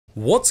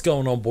What's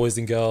going on, boys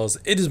and girls?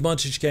 It is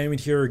Muntage Gaming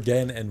here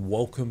again, and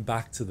welcome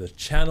back to the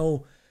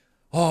channel.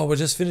 Oh, we're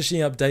just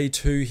finishing up day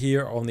 2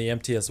 here on the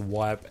MTS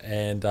wipe,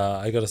 and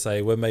I gotta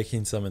say, we're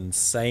making some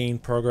insane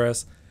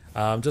progress.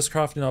 Just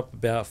crafting up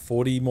about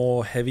 40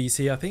 more heavies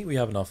here. I think we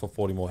have enough for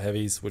 40 more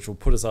heavies, which will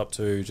put us up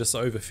to just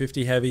over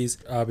 50 heavies.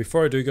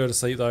 Before I do go to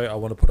sleep though, I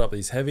want to put up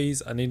these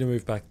heavies. I need to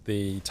move back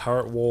the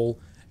turret wall,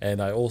 and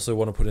I also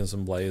want to put in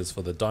some layers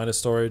for the dino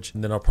storage,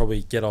 and then I'll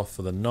probably get off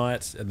for the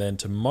night. And then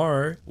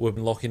tomorrow we'll be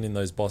locking in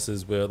those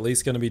bosses. We're at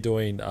least going to be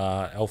doing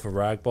Alpha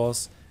Rag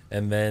boss,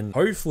 and then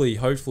hopefully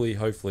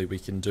we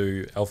can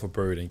do Alpha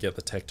Brood and get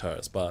the tech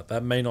turrets, but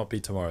that may not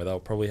be tomorrow. That'll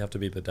probably have to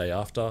be the day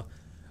after,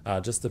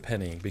 just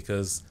depending,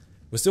 because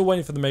we're still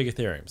waiting for the Mega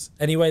Theorems.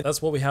 Anyway,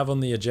 that's what we have on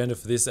the agenda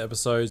for this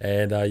episode.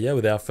 And yeah,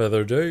 without further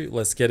ado,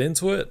 let's get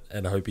into it,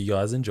 and I hope you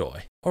guys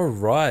enjoy.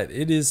 Alright,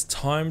 it is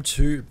time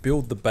to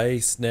build the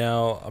base.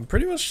 Now, I'm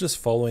pretty much just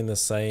following the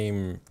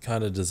same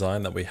kind of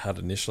design that we had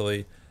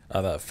initially,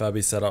 that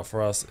Fabi set up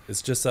for us.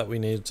 It's just that we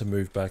needed to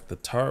move back the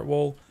turret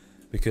wall,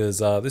 because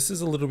this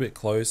is a little bit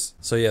close.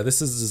 So yeah,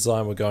 this is the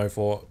design we're going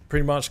for.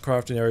 Pretty much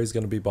crafting area is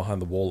going to be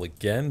behind the wall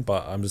again,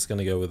 but I'm just going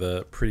to go with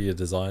a prettier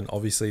design.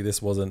 Obviously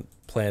this wasn't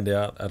planned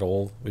out at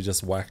all. We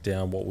just whacked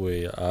down what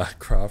we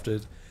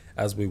crafted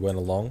as we went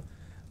along.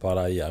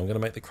 But yeah, I'm going to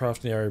make the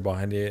crafting area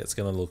behind here. It's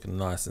going to look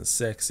nice and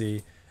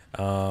sexy.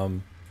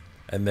 And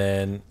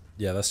then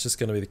yeah, that's just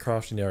going to be the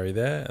crafting area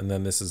there. And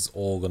then this is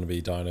all going to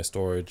be dino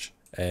storage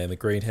and the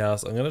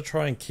greenhouse. I'm going to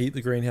try and keep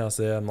the greenhouse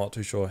there. I'm not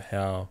too sure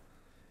how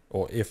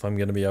or if I'm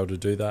going to be able to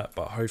do that,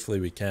 but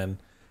hopefully we can.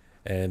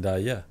 And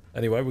yeah,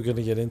 anyway, we're going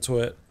to get into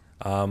it.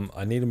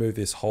 I need to move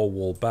this whole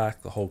wall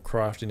back, the whole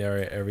crafting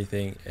area,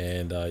 everything.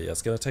 And yeah,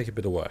 it's going to take a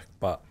bit of work,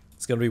 but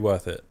it's going to be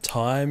worth it.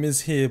 Time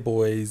is here,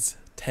 boys.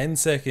 10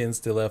 seconds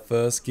till our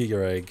first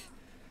Giga Egg.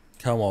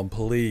 Come on,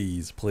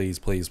 please, please,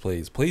 please,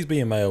 please. Please be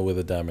a male with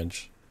a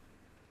damage.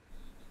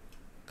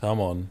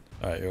 Come on.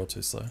 Alright, you're all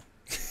too slow.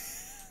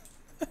 It's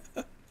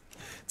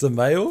a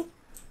male?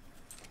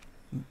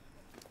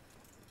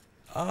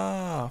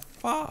 Ah,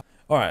 fuck.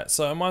 Alright,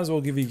 so I might as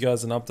well give you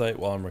guys an update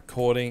while I'm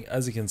recording.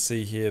 As you can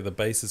see here, the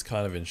base is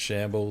kind of in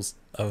shambles.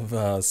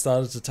 I've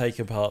started to take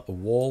apart the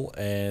wall,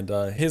 and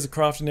here's a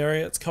crafting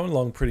area. It's coming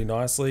along pretty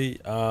nicely.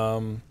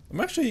 I'm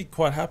actually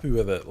quite happy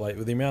with it, like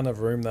with the amount of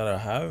room that I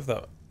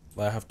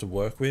have to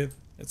work with.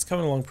 It's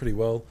coming along pretty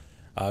well.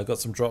 Got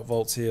some drop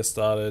vaults here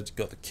started,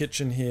 got the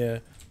kitchen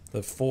here,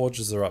 the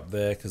forges are up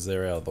there because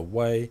they're out of the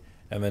way,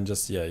 and then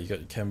just, yeah, you got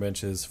your chem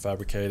benches,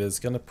 fabricators.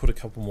 Gonna put a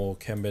couple more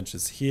chem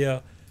benches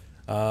here.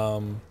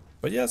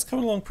 But yeah, it's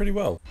coming along pretty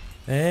well.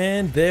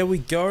 And there we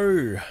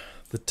go.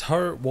 The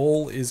turret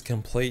wall is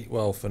complete,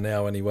 well, for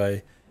now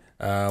anyway.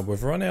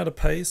 We've run out of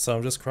pace, so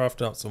I'm just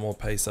crafting up some more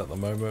pace at the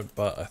moment,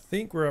 but I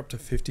think we're up to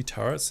 50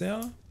 turrets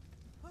now.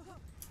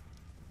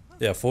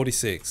 Yeah,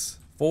 46.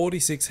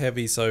 46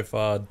 heavy so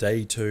far,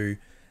 day 2.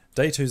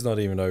 Day 2's not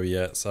even over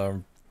yet, so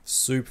I'm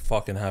super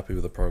fucking happy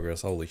with the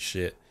progress, holy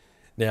shit.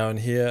 Now in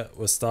here,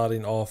 we're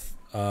starting off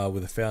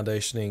with the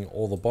foundationing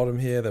all the bottom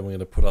here, then we're going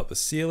to put up the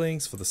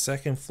ceilings for the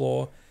second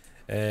floor,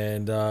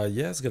 and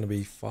yeah, it's going to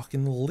be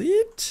fucking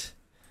lit.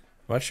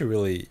 I'm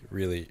actually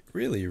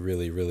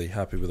really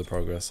happy with the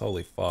progress,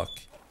 holy fuck.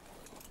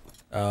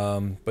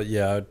 But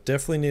yeah, I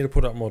definitely need to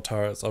put up more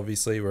turrets.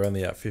 Obviously we're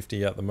only at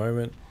 50 at the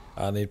moment.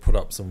 I need to put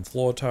up some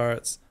floor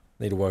turrets,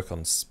 need to work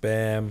on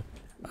spam.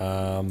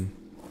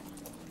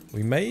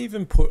 We may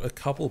even put a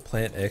couple of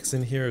plant X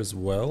in here as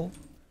well.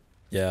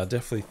 Yeah, I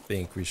definitely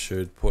think we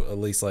should put at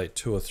least like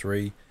 2 or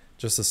 3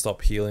 just to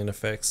stop healing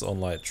effects on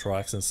like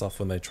trikes and stuff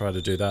when they try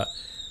to do that.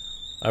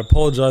 I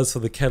apologize for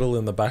the kettle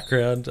in the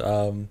background.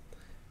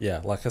 Yeah,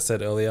 like I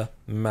said earlier,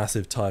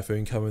 massive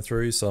typhoon coming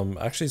through, so I'm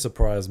actually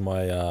surprised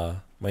my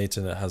my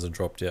internet hasn't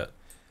dropped yet.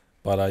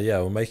 But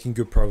yeah, we're making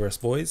good progress,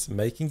 boys.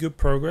 Making good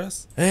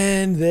progress.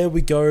 And there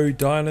we go.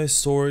 Dino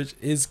storage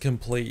is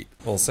complete.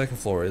 Well, second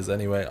floor is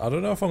anyway. I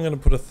don't know if I'm going to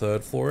put a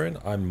third floor in.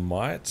 I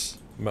might.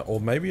 Or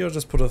maybe I'll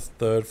just put a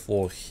third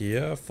floor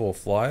here for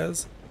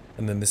flyers.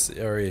 And then this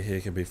area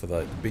here can be for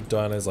the big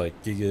dinos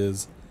like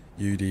Gigas,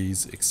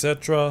 UDs,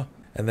 etc.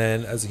 And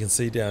then as you can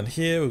see down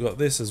here, we've got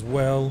this as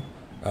well.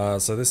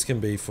 So this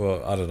can be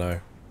for, I don't know,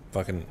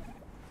 fucking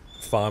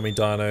farming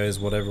dinos,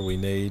 whatever we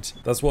need.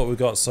 That's what we've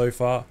got so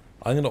far.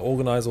 I'm going to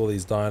organize all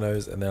these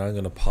dinos, and then I'm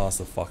going to pass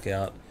the fuck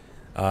out.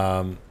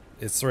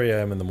 It's 3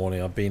 AM in the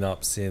morning. I've been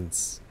up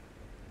since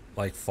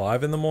like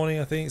 5 in the morning,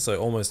 I think. So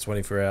almost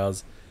 24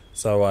 hours.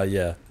 So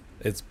yeah,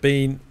 it's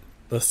been,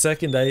 the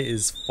second day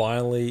is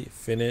finally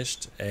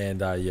finished.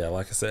 And yeah,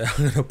 like I said, I'm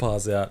going to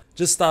pass out.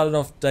 Just started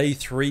off day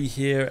 3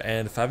 here,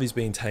 and Fabi's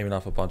been taming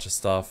up a bunch of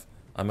stuff.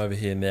 I'm over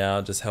here now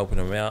just helping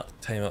him out,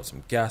 taming up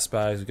some gas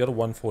bags. We've got a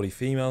 140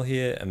 female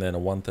here and then a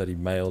 130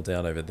 male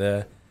down over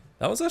there.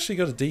 That was actually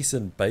got a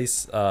decent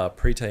base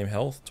pre-tame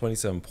health,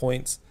 27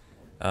 points.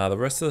 The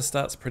rest of the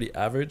stats pretty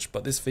average,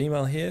 but this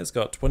female here has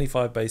got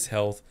 25 base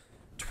health,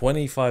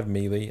 25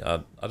 melee.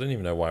 I don't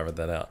even know why I read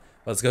that out,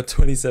 but it's got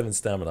 27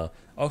 stamina.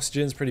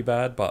 Oxygen's pretty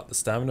bad, but the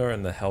stamina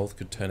and the health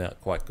could turn out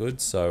quite good.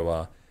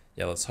 So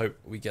yeah, let's hope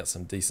we get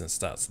some decent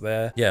stats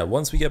there. Yeah,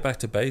 once we get back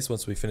to base,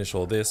 once we finish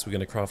all this, we're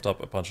going to craft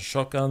up a bunch of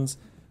shotguns,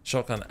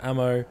 shotgun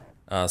ammo,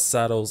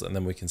 saddles, and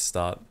then we can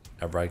start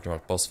our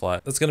Ragnarok boss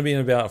fight. That's going to be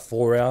in about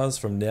 4 hours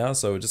from now,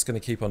 so we're just going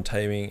to keep on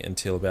taming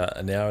until about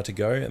an hour to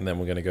go, and then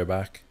we're going to go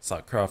back,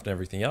 start crafting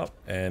everything up,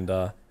 and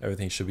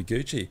everything should be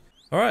Gucci.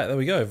 Alright, there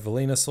we go.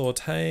 Venusaur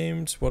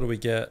tamed. What do we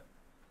get?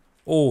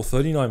 Oh,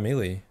 39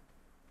 melee.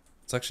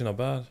 It's actually not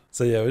bad.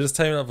 So yeah, we're just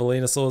taming up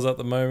Venusaurs at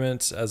the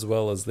moment, as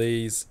well as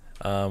these.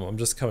 I'm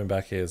just coming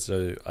back here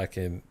so I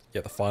can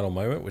get the final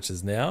moment, which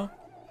is now.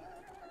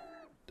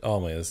 Oh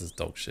man, this is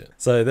dog shit.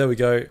 So there we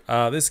go.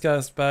 This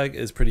gas bag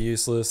is pretty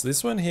useless.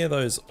 This one here though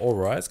is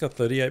alright. It's got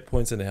 38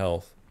 points in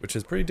health, which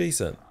is pretty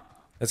decent.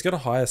 It's got a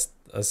higher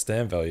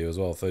stand value as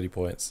well, 30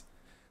 points.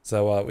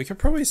 So we could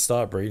probably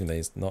start breeding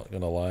these, not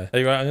gonna lie.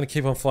 Anyway, I'm gonna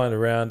keep on flying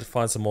around,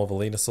 find some more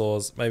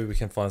Venusaurs. Maybe we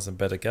can find some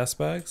better gas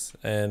bags.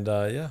 And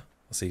yeah,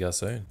 I'll see you guys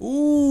soon.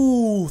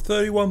 Ooh,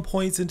 31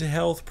 points into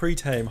health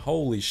pre-tame.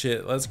 Holy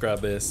shit, let's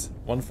grab this.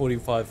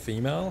 145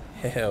 female?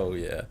 Hell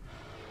yeah.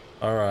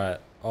 Alright.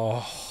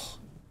 Oh,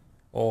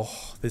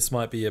 this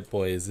might be it,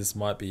 boys. This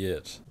might be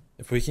it.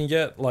 If we can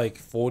get like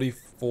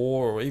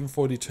 44 or even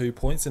 42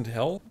 points into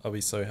health, I'll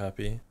be so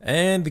happy.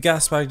 And the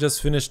gas bag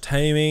just finished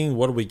taming.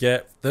 What do we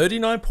get?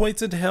 39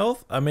 points into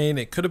health? I mean,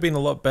 it could have been a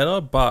lot better,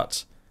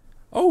 but...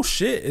 oh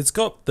shit, it's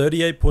got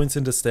 38 points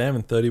into stam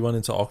and 31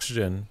 into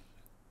oxygen.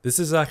 This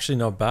is actually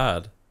not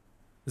bad.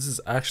 This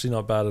is actually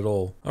not bad at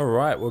all.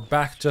 Alright, we're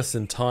back just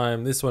in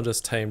time. This one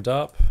just tamed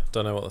up.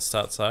 Don't know what the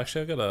stats are.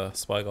 Actually, I've got a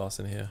spyglass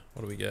in here.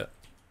 What do we get?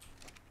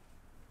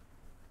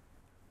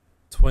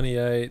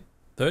 28,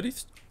 30?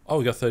 Oh,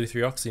 we got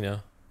 33 oxy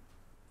now.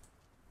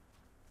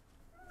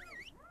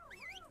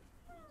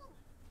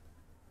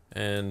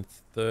 And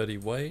 30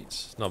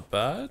 weight, not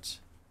bad.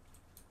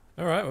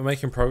 Alright, we're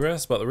making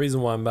progress, but the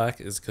reason why I'm back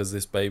is because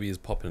this baby is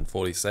popping in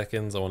 40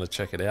 seconds. I want to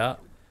check it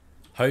out.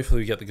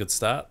 Hopefully we get the good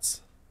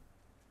stats.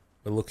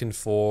 We're looking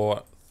for,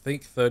 I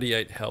think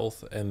 38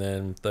 health and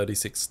then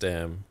 36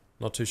 stam.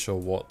 Not too sure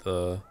what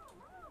the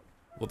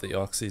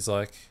oxy's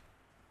like.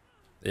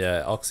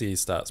 Yeah, oxy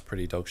stats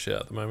pretty dog shit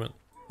at the moment.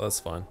 That's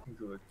fine.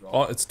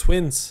 Oh, it's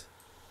twins.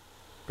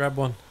 Grab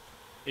one.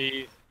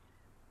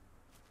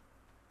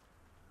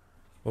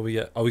 What we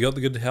get? Oh, we got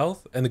the good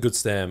health and the good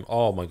stam.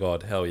 Oh my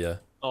god, hell yeah.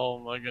 Oh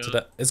my god.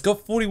 So it's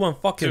got 41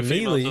 fucking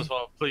melee. As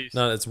well, please.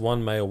 No, it's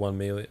one male, one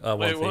melee.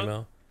 One female.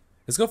 What?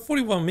 It's got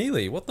 41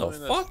 melee. What the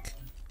fuck?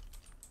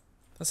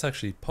 That's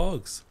actually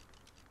pogs.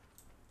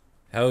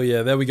 Hell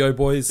yeah, there we go,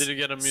 boys. Did you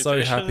get a mutation?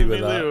 So happy with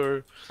that.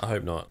 Or? I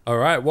hope not.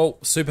 Alright, well,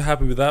 super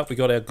happy with that. We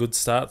got our good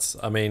stats.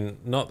 I mean,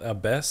 not our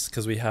best,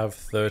 because we have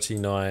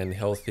 39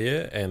 health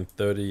here and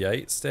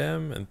 38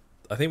 stam, and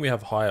I think we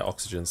have higher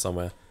oxygen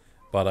somewhere.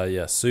 But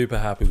yeah, super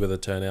happy with the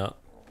turnout.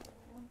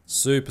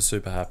 Super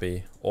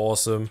happy.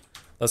 Awesome.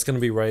 That's going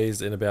to be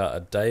raised in about a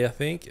day, I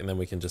think, and then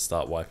we can just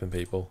start wiping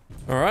people.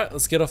 Alright,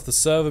 let's get off the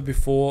server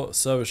before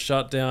server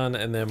shutdown,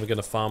 and then we're going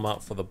to farm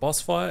up for the boss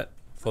fight.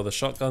 For the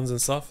shotguns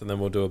and stuff, and then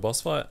we'll do a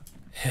boss fight.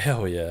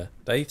 Hell yeah.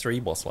 Day 3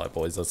 boss fight,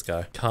 boys. Let's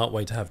go. Can't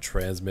wait to have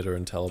transmitter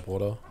and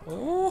teleporter.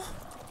 Oh.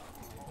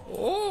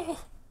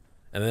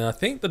 And then I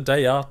think the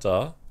day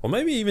after, or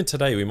maybe even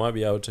today, we might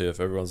be able to, if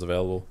everyone's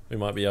available. We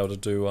might be able to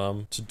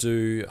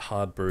do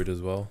hard brood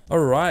as well.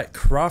 Alright,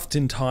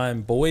 crafting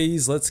time,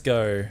 boys. Let's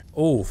go.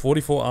 Oh,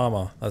 44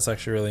 armor. That's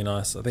actually really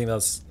nice. I think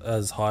that's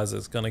as high as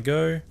it's gonna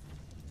go.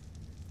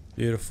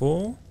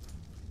 Beautiful.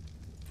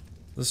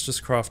 Let's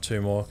just craft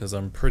 2 more because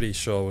I'm pretty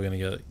sure we're going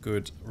to get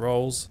good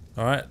rolls.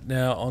 Alright,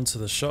 now onto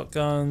the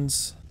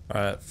shotguns.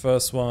 Alright,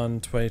 first one,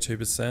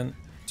 22%,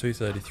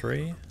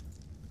 233.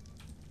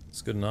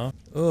 It's good enough.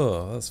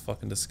 Oh, that's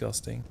fucking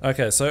disgusting.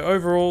 Okay, so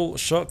overall,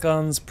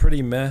 shotguns,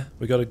 pretty meh.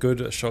 We got a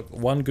good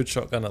one good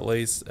shotgun at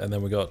least, and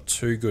then we got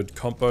 2 good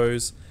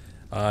combos.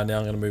 Now I'm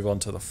going to move on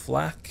to the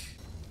flak.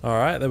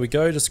 Alright, there we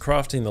go, just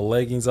crafting the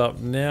leggings up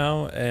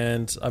now,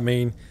 and I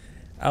mean...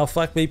 our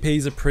flak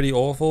BPs are pretty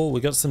awful. We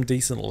got some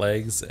decent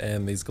legs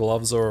and these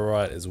gloves are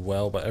alright as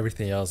well, but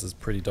everything else is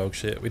pretty dog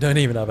shit. We don't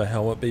even have a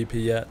helmet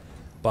BP yet,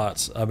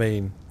 but I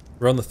mean,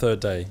 we're on the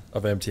 3rd day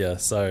of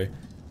MTS, so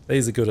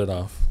these are good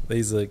enough.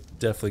 These are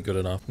definitely good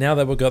enough. Now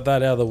that we've got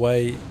that out of the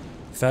way,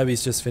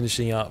 Fabi's just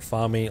finishing up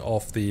farming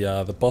off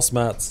the boss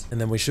mats, and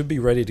then we should be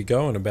ready to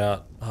go in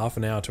about half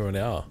an hour to an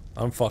hour.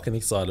 I'm fucking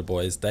excited,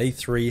 boys. Day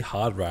 3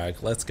 hard rag.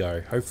 Let's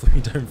go. Hopefully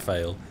we don't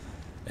fail.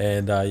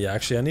 And yeah,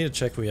 actually I need to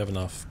check if we have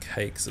enough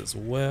cakes as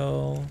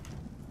well.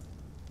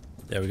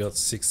 Yeah, we got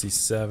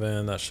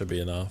 67, that should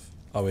be enough.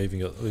 Oh, we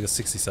got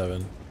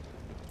 67.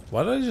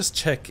 Why did I just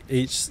check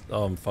each?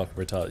 Oh, I'm fucking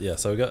retarded. Yeah,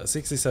 so we got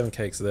 67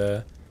 cakes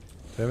there.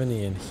 Do we have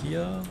any in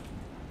here?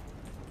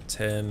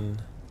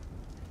 10.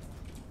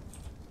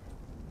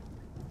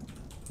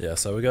 Yeah,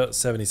 so we got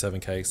 77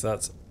 cakes.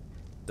 That's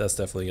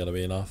definitely gonna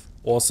be enough.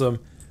 Awesome.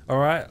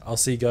 Alright, I'll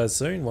see you guys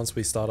soon once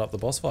we start up the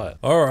boss fight.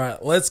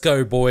 Alright, let's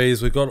go,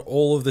 boys. We've got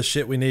all of the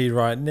shit we need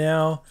right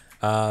now.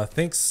 I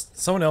think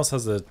someone else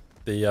has the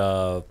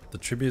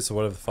tributes or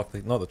whatever the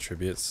fuck not the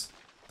tributes.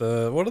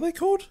 What are they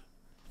called?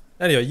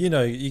 Anyway,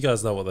 you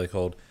guys know what they're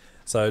called.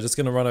 So just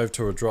gonna run over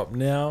to a drop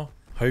now.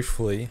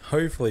 Hopefully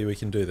we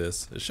can do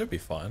this. It should be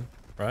fine,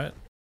 right?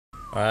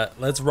 Alright,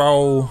 let's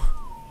roll.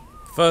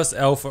 First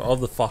alpha of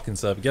the fucking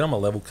server. Get on my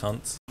level,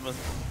 cunts.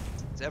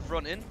 Is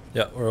everyone in?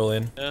 Yeah, we're all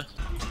in. Yeah.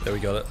 There we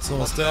got it. It's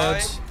almost dead.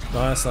 Nice.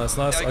 Yeah,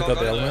 I got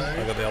the element.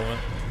 I got the element.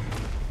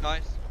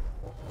 Nice.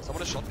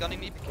 Someone is shotgunning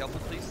me. Be careful,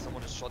 please.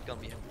 Someone is shotgun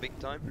me big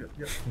time.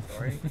 Yep,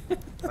 sorry.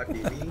 Might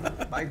be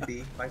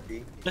me. Might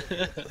be.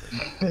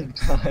 Big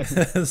time.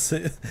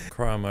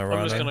 Cry on my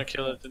rhino. I'm just gonna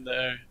kill it in the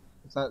air.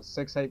 It's at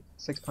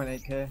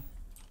 6.8k.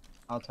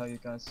 I'll tell you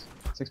guys.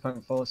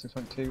 6.4,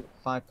 6.2,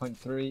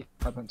 5.3,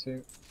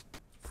 5.2.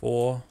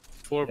 4.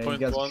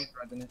 4.1.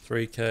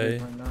 3k.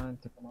 3.9,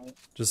 3.8.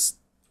 Just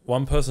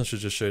one person should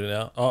just shoot it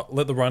out. Oh,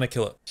 let the rhino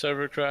kill it.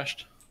 Server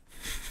crashed.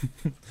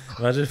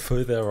 Imagine if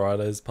both our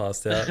rhinos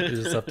passed out. You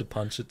just have to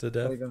punch it to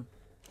death. There we go.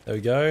 There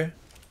we go.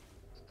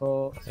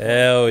 4.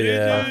 Hell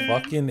yeah,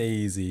 fucking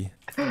easy.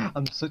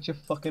 I'm such a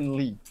fucking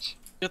leech.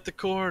 Get the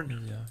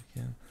corn. Yeah, I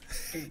can.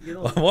 Hey, you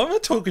know, Why am I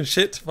talking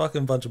shit to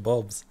fucking bunch of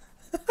bobs?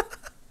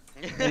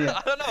 I don't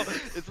know.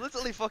 It's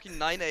literally fucking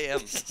 9 AM.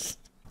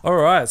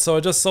 Alright, so I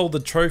just sold the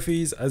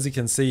trophies. As you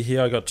can see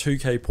here, I got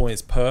 2k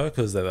points per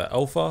because they're the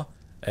alpha.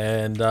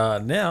 And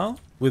now,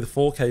 with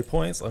 4k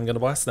points, I'm going to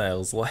buy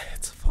snails.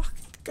 Let's fucking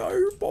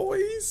go,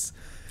 boys.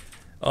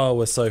 Oh,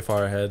 we're so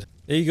far ahead.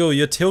 Eagle,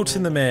 you're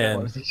tilting the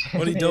man.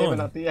 What are you doing?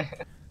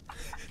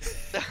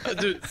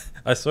 Dude,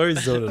 I swear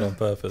he's doing it on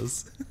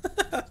purpose.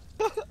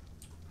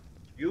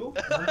 you?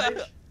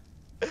 Muntage?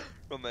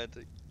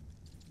 Romantic.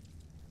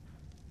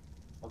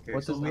 Okay,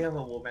 What's so his we name? have a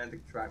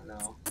romantic track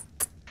now.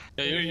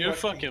 yeah, you're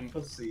fucking.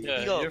 Pussy.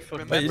 Yeah, Eagle, you're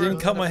fucking. But you didn't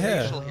cut my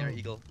hair. facial hair,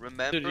 Eagle.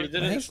 Remember Dude, you the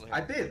didn't- facial hair.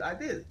 I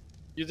did.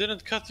 You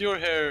didn't cut your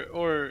hair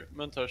or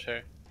Muntage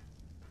hair.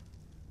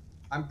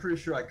 I'm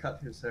pretty sure I cut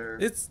his hair.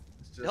 It's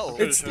just... No,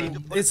 it's Pretty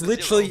sure. it's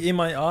literally in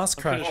my ass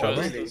I'm crack, pretty sure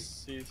brother.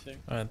 it's Really? the C thing.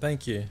 Alright,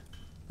 thank you.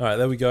 Alright,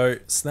 there we go.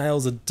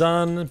 Snails are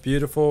done.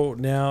 Beautiful.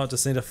 Now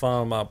just need to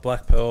farm up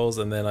black pearls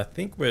and then I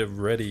think we're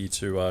ready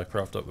to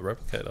craft up the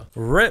replicator.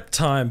 Rep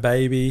time,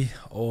 baby.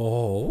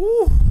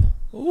 Oh.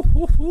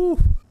 Ooh.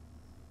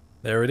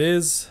 There it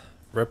is.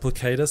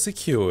 Replicator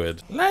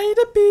secured.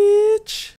 Later, bitch.